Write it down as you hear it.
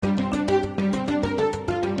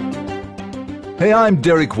Hey, I'm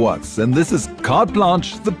Derek Watts, and this is Carte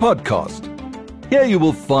Blanche, the podcast. Here you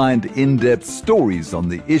will find in-depth stories on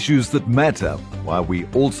the issues that matter, while we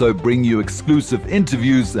also bring you exclusive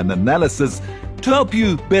interviews and analysis to help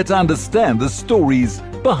you better understand the stories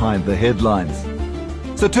behind the headlines.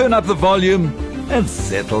 So turn up the volume and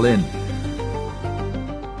settle in.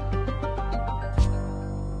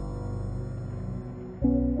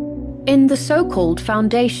 In the so-called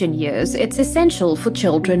foundation years, it's essential for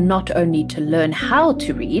children not only to learn how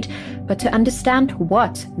to read, but to understand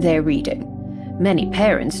what they're reading. Many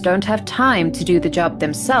parents don't have time to do the job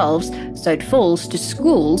themselves, so it falls to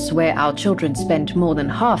schools, where our children spend more than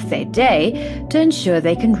half their day, to ensure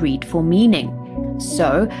they can read for meaning.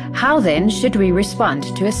 So, how then should we respond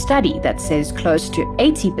to a study that says close to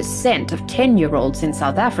 80% of 10-year-olds in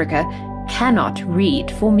South Africa cannot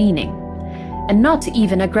read for meaning? And not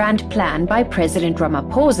even a grand plan by President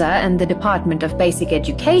Ramaphosa and the Department of Basic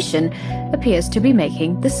Education appears to be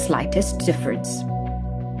making the slightest difference.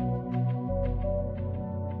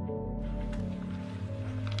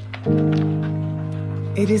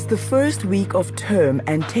 It is the first week of term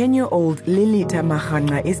and 10-year-old Lilita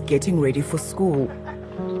Magana is getting ready for school.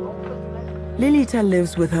 Lilita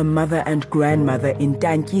lives with her mother and grandmother in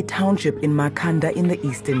Dankie Township in Makhanda in the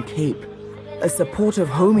Eastern Cape. A supportive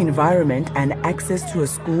home environment and access to a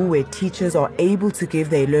school where teachers are able to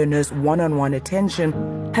give their learners one-on-one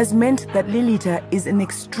attention has meant that Lilita is an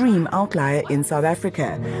extreme outlier in South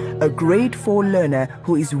Africa, a grade 4 learner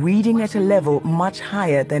who is reading at a level much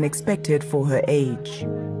higher than expected for her age.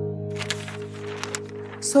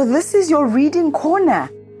 So this is your reading corner?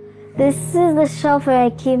 This is the shelf where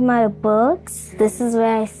I keep my books. This is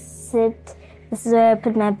where I sit. This is where I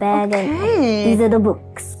put my bag. Okay. And these are the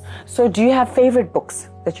books. So do you have favorite books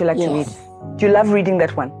that you like to read? Do you love reading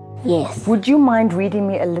that one? Yes. Would you mind reading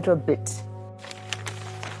me a little bit?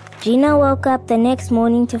 Gina woke up the next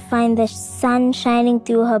morning to find the sun shining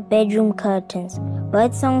through her bedroom curtains.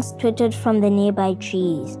 Birdsongs twittered from the nearby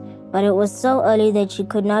trees, but it was so early that she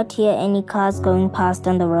could not hear any cars going past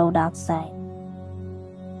on the road outside.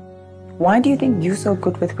 Why do you think you're so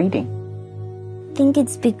good with reading? I think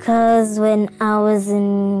it's because when I was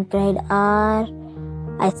in grade R,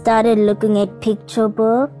 I started looking at picture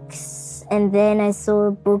books, and then I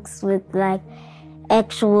saw books with like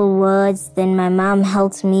actual words. Then my mom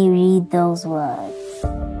helped me read those words.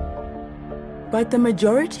 But the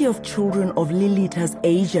majority of children of Lilita's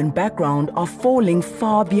age and background are falling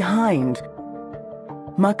far behind.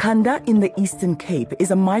 Makhanda in the Eastern Cape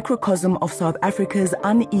is a microcosm of South Africa's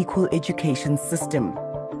unequal education system.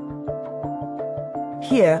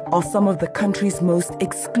 Here are some of the country's most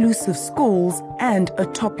exclusive schools and a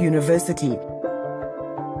top university.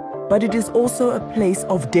 But it is also a place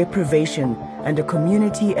of deprivation and a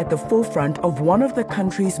community at the forefront of one of the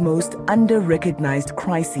country's most under-recognized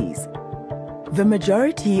crises. The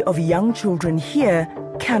majority of young children here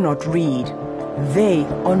cannot read. They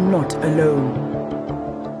are not alone.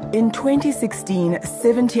 In 2016,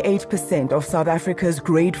 78% of South Africa's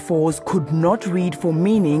grade 4s could not read for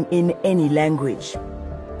meaning in any language.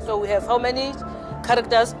 So we have how many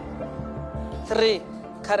characters? 3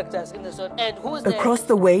 characters in the zone. And who is there? Across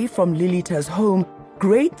the way from Lilita's home,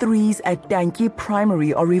 grade 3s at Dankie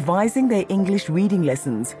Primary are revising their English reading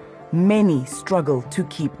lessons. Many struggle to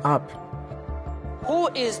keep up. Who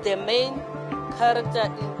is the main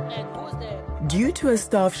character and who is there? Due to a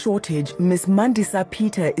staff shortage, Ms. Mandisa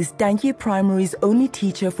Peter is Dankie Primary's only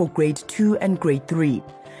teacher for grade 2 and grade 3.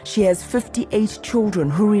 She has 58 children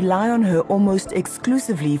who rely on her almost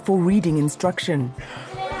exclusively for reading instruction.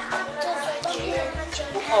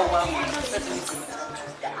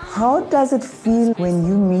 How does it feel when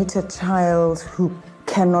you meet a child who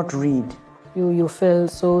cannot read? You feel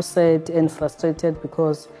so sad and frustrated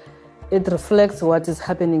because it reflects what is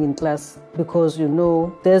happening in class, because you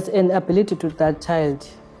know there's an ability to that child.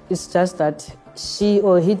 It's just that she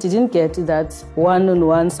or he didn't get that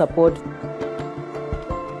one-on-one support.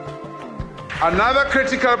 Another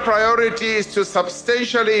critical priority is to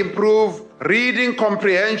substantially improve reading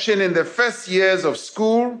comprehension in the first years of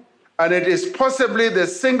school, and it is possibly the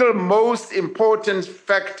single most important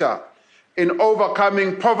factor in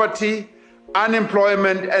overcoming poverty,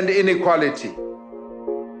 unemployment, and inequality.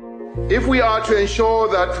 If we are to ensure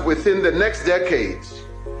that within the next decade,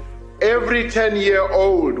 every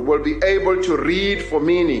 10-year-old will be able to read for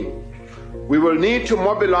meaning, we will need to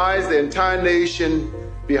mobilize the entire nation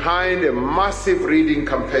behind a massive reading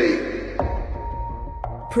campaign.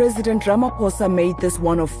 President Ramaphosa made this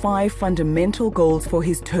one of 5 fundamental goals for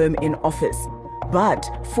his term in office.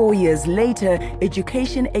 But 4 years later,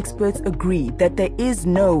 education experts agree that there is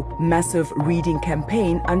no massive reading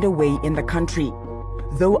campaign underway in the country.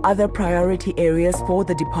 Though other priority areas for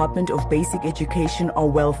the Department of Basic Education are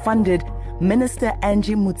well funded, Minister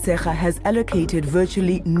Angie Motshekga has allocated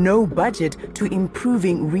virtually no budget to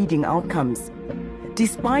improving reading outcomes.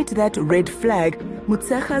 Despite that red flag,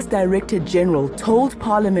 Motshekga's Director General told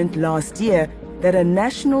Parliament last year that a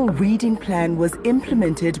national reading plan was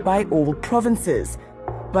implemented by all provinces.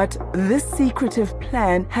 But this secretive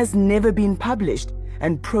plan has never been published,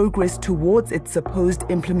 and progress towards its supposed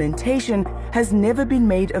implementation has never been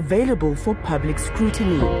made available for public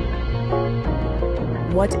scrutiny.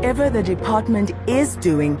 Whatever the department is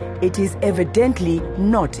doing, it is evidently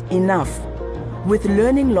not enough. With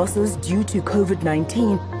learning losses due to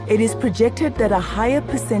COVID-19, it is projected that a higher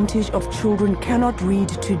percentage of children cannot read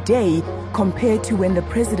today compared to when the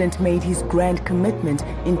president made his grand commitment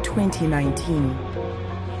in 2019.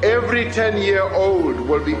 Every 10-year-old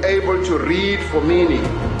will be able to read for meaning.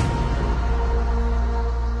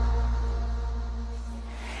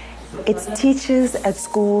 It's teachers at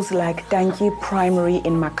schools like Danki Primary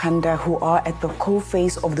in Makanda who are at the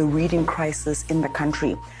coalface of the reading crisis in the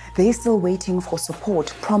country. They're still waiting for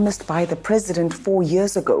support promised by the president 4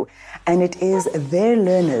 years ago, and it is their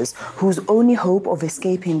learners whose only hope of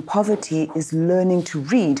escaping poverty is learning to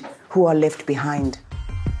read who are left behind.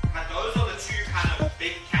 But those are the two kind of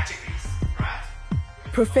big categories, right?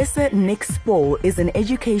 Professor Nick Spohr is an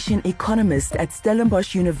education economist at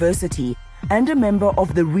Stellenbosch University and a member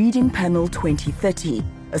of the Reading Panel 2030,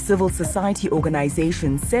 a civil society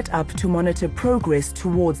organization set up to monitor progress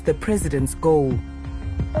towards the president's goal.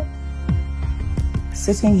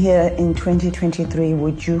 Sitting here in 2023,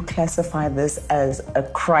 would you classify this as a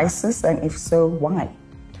crisis, and if so, why?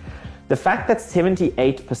 The fact that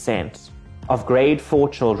 78% of grade 4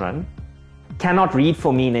 children cannot read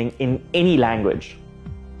for meaning in any language.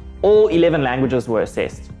 All 11 languages were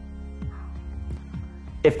assessed.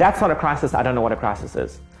 If that's not a crisis, I don't know what a crisis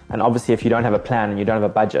is. And obviously, if you don't have a plan and you don't have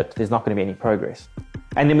a budget, there's not going to be any progress.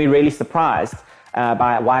 And then we're really surprised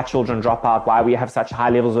by why children drop out, why we have such high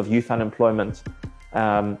levels of youth unemployment.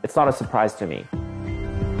 It's not a surprise to me.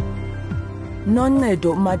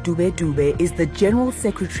 Noncedo Madube is the General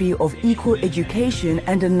Secretary of Equal Education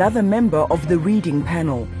and another member of the Reading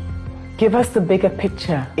Panel. Give us the bigger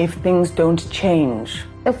picture if things don't change.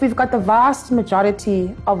 If we've got the vast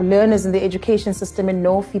majority of learners in the education system in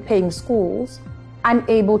no-fee-paying schools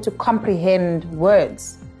unable to comprehend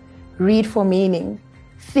words, read for meaning,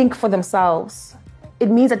 think for themselves,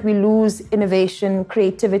 it means that we lose innovation,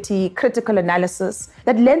 creativity, critical analysis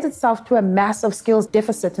that lends itself to a massive skills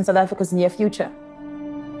deficit in South Africa's near future.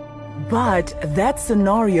 But that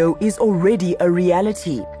scenario is already a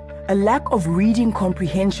reality. A lack of reading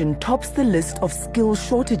comprehension tops the list of skill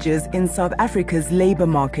shortages in South Africa's labor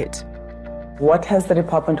market. What has the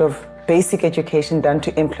Department of Basic Education done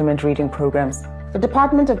to implement reading programs? The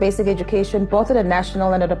Department of Basic Education, both at a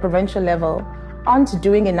national and at a provincial level, aren't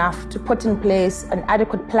doing enough to put in place an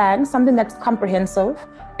adequate plan, something that's comprehensive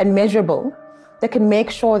and measurable, that can make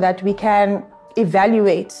sure that we can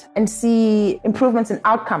evaluate and see improvements in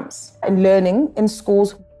outcomes in learning in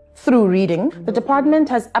schools through reading. The department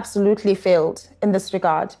has absolutely failed in this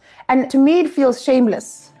regard. And to me, it feels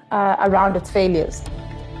shameless around its failures.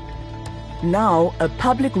 Now, a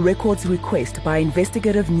public records request by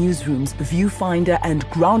investigative newsrooms Viewfinder and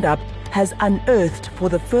Ground Up has unearthed for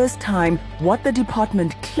the first time what the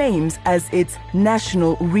department claims as its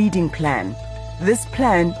national reading plan. This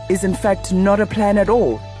plan is in fact not a plan at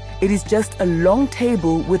all. It is just a long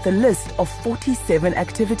table with a list of 47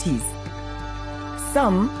 activities.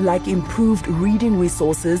 Some, like improved reading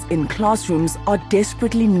resources in classrooms, are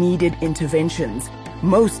desperately needed interventions.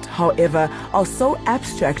 Most, however, are so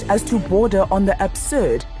abstract as to border on the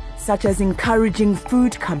absurd, such as encouraging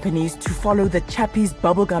food companies to follow the Chappie's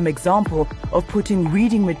bubblegum example of putting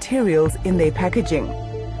reading materials in their packaging.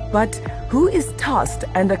 But who is tasked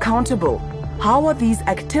and accountable? How are these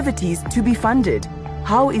activities to be funded?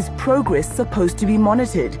 How is progress supposed to be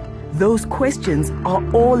monitored? Those questions are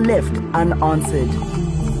all left unanswered.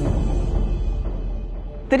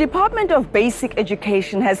 The Department of Basic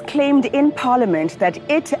Education has claimed in Parliament that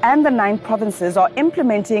it and the 9 provinces are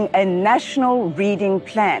implementing a national reading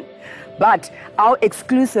plan. But our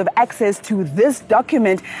exclusive access to this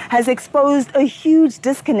document has exposed a huge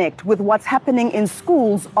disconnect with what's happening in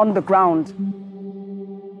schools on the ground.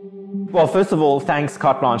 Well, first of all, thanks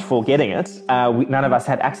Carte Blanche for getting it. None of us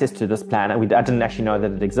had access to this plan, and I didn't actually know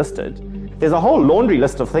that it existed. There's a whole laundry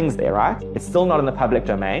list of things there, right? It's still not in the public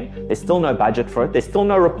domain. There's still no budget for it. There's still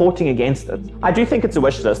no reporting against it. I do think it's a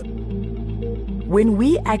wish list. When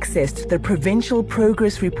we accessed the provincial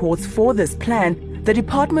progress reports for this plan, the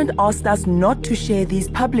department asked us not to share these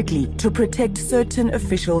publicly to protect certain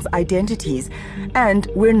officials' identities, and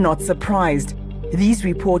we're not surprised. These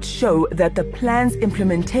reports show that the plan's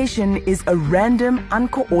implementation is a random,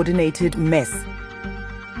 uncoordinated mess.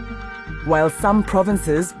 While some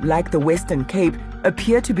provinces, like the Western Cape,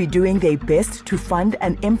 appear to be doing their best to fund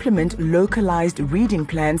and implement localized reading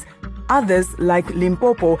plans, others, like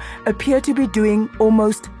Limpopo, appear to be doing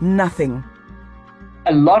almost nothing.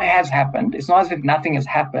 A lot has happened. It's not as if nothing has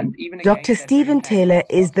happened. Dr. Stephen Taylor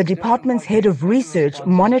is the department's head of research,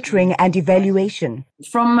 monitoring and evaluation.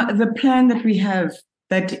 From the plan that we have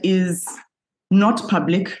that is not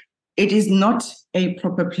public, it is not a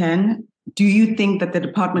proper plan. Do you think that the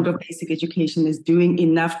Department of Basic Education is doing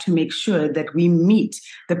enough to make sure that we meet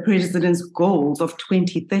the President's goals of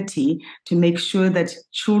 2030 to make sure that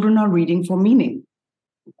children are reading for meaning?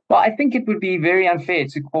 Well, I think it would be very unfair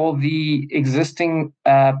to call the existing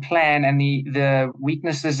plan and the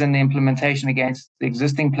weaknesses in the implementation against the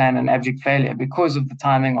existing plan an abject failure because of the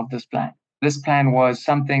timing of this plan. This plan was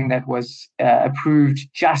something that was approved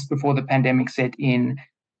just before the pandemic set in,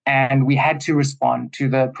 and we had to respond to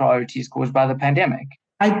the priorities caused by the pandemic.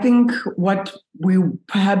 I think what we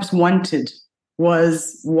perhaps wanted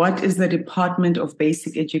was, what is the Department of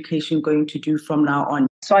Basic Education going to do from now on?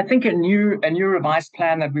 So I think a new revised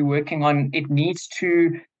plan that we're working on, it needs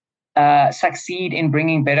to succeed in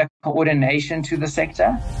bringing better coordination to the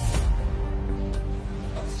sector.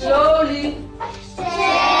 Slowly.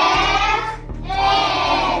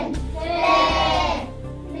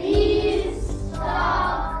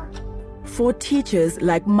 For teachers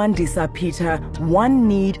like Mandisa Peter, one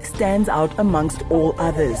need stands out amongst all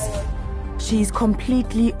others. She's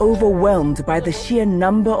completely overwhelmed by the sheer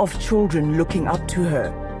number of children looking up to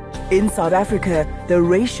her. In South Africa, the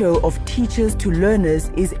ratio of teachers to learners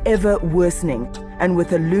is ever worsening, and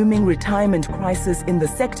with a looming retirement crisis in the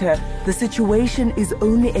sector, the situation is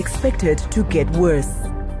only expected to get worse.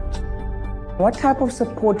 What type of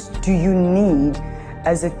support do you need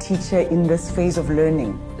as a teacher in this phase of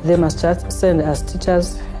learning? They must just send us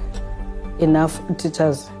teachers, enough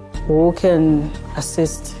teachers who can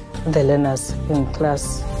assist the learners in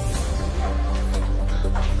class.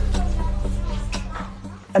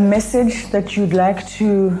 A message that you'd like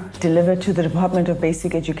to deliver to the Department of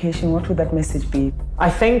Basic Education, what would that message be? I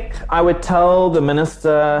think I would tell the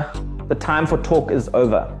minister the time for talk is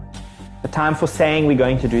over. The time for saying we're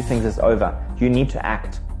going to do things is over. You need to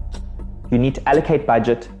act. You need to allocate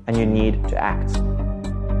budget and you need to act.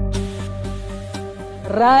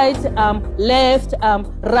 Right arm, left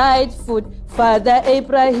arm, right foot. Father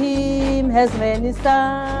Abraham has many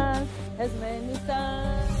sons, has many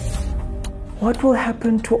sons. What will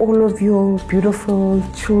happen to all of your beautiful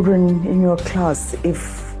children in your class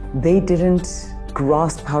if they didn't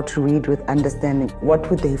grasp how to read with understanding? What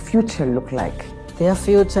would their future look like? Their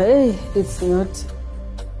future, it's not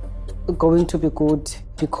going to be good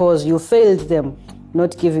because you failed them,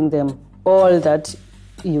 not giving them all that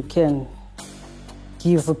you can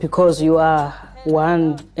give because you are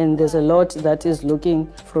one and there's a lot that is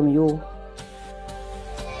looking from you.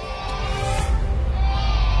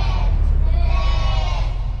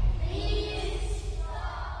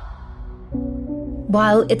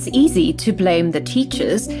 While it's easy to blame the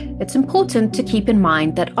teachers, it's important to keep in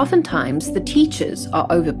mind that oftentimes the teachers are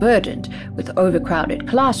overburdened with overcrowded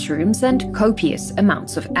classrooms and copious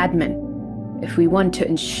amounts of admin. If we want to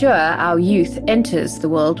ensure our youth enters the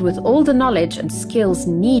world with all the knowledge and skills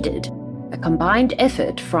needed, a combined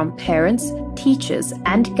effort from parents, teachers,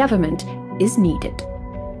 and government is needed.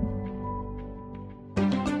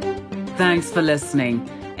 Thanks for listening.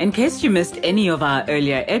 In case you missed any of our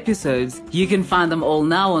earlier episodes, you can find them all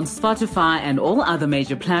now on Spotify and all other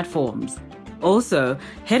major platforms. Also,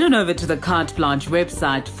 head on over to the Carte Blanche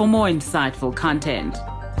website for more insightful content.